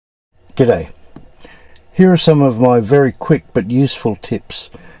G'day. Here are some of my very quick but useful tips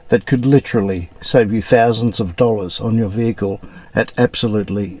that could literally save you thousands of dollars on your vehicle at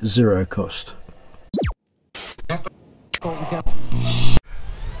absolutely zero cost.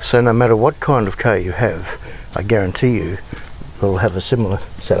 So no matter what kind of car you have, I guarantee you will have a similar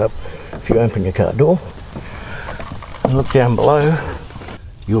setup. If you open your car door and look down below,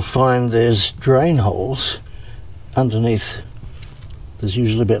 you'll find there's drain holes underneath. There's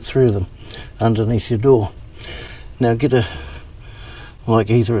usually about 3 of them underneath your door. Now get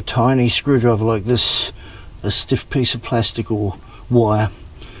either a tiny screwdriver like this, a stiff piece of plastic or wire,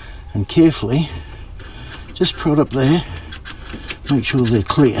 and carefully just prod up there. Make sure they're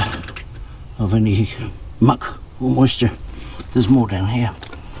clear of any muck or moisture. There's more down here.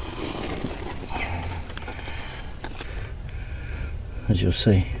 As you'll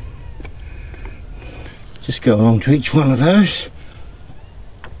see. Just go along to each one of those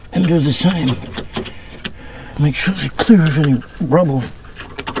and do the same. Make sure they're clear of any rubble,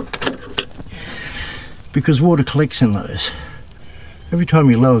 because water collects in those. Every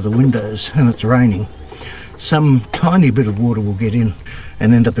time you lower the windows and it's raining, some tiny bit of water will get in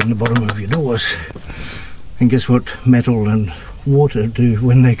and end up in the bottom of your doors. And guess what metal and water do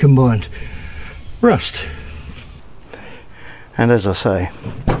when they're combined? Rust. And as I say,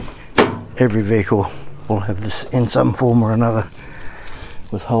 every vehicle will have this in some form or another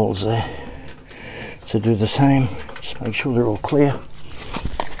with holes there. So do the same, just make sure they're all clear.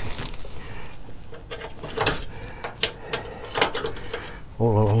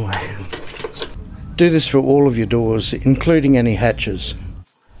 All along the way. Do this for all of your doors, including any hatches.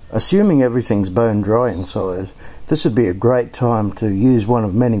 Assuming everything's bone dry inside, this would be a great time to use one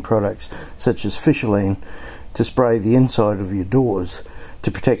of many products such as Fisherline to spray the inside of your doors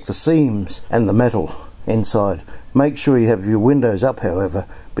to protect the seams and the metal inside. Make sure you have your windows up, however,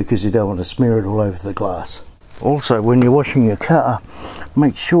 because you don't want to smear it all over the glass. Also, when you're washing your car,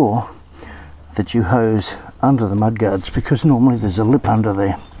 make sure that you hose under the mudguards, because normally there's a lip under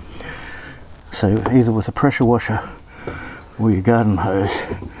there. So either with a pressure washer or your garden hose,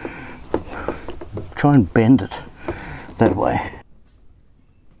 try and bend it that way.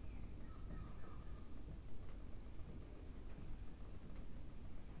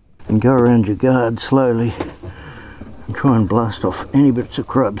 And go around your guard slowly and try and blast off any bits of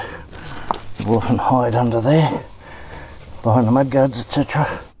crud that will often hide under there, behind the mudguards, etc.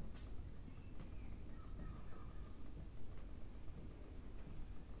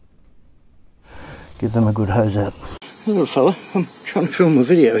 Give them a good hose out. Little fella, I'm trying to film a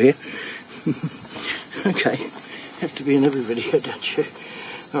video here. Okay, have to be in every video, don't you?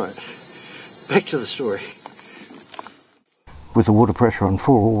 Alright, back to the story. With the water pressure on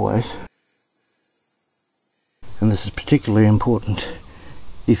 4 always. And this is particularly important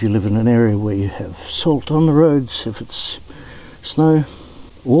if you live in an area where you have salt on the roads, if it's snow,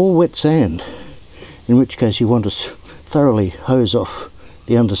 or wet sand, in which case you want to thoroughly hose off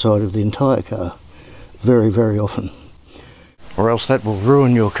the underside of the entire car very, very often, or else that will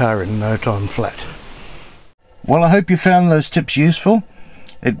ruin your car in no time flat. Well, I hope you found those tips useful.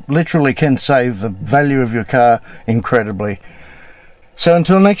 It literally can save the value of your car incredibly. So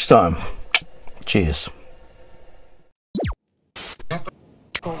until next time, cheers.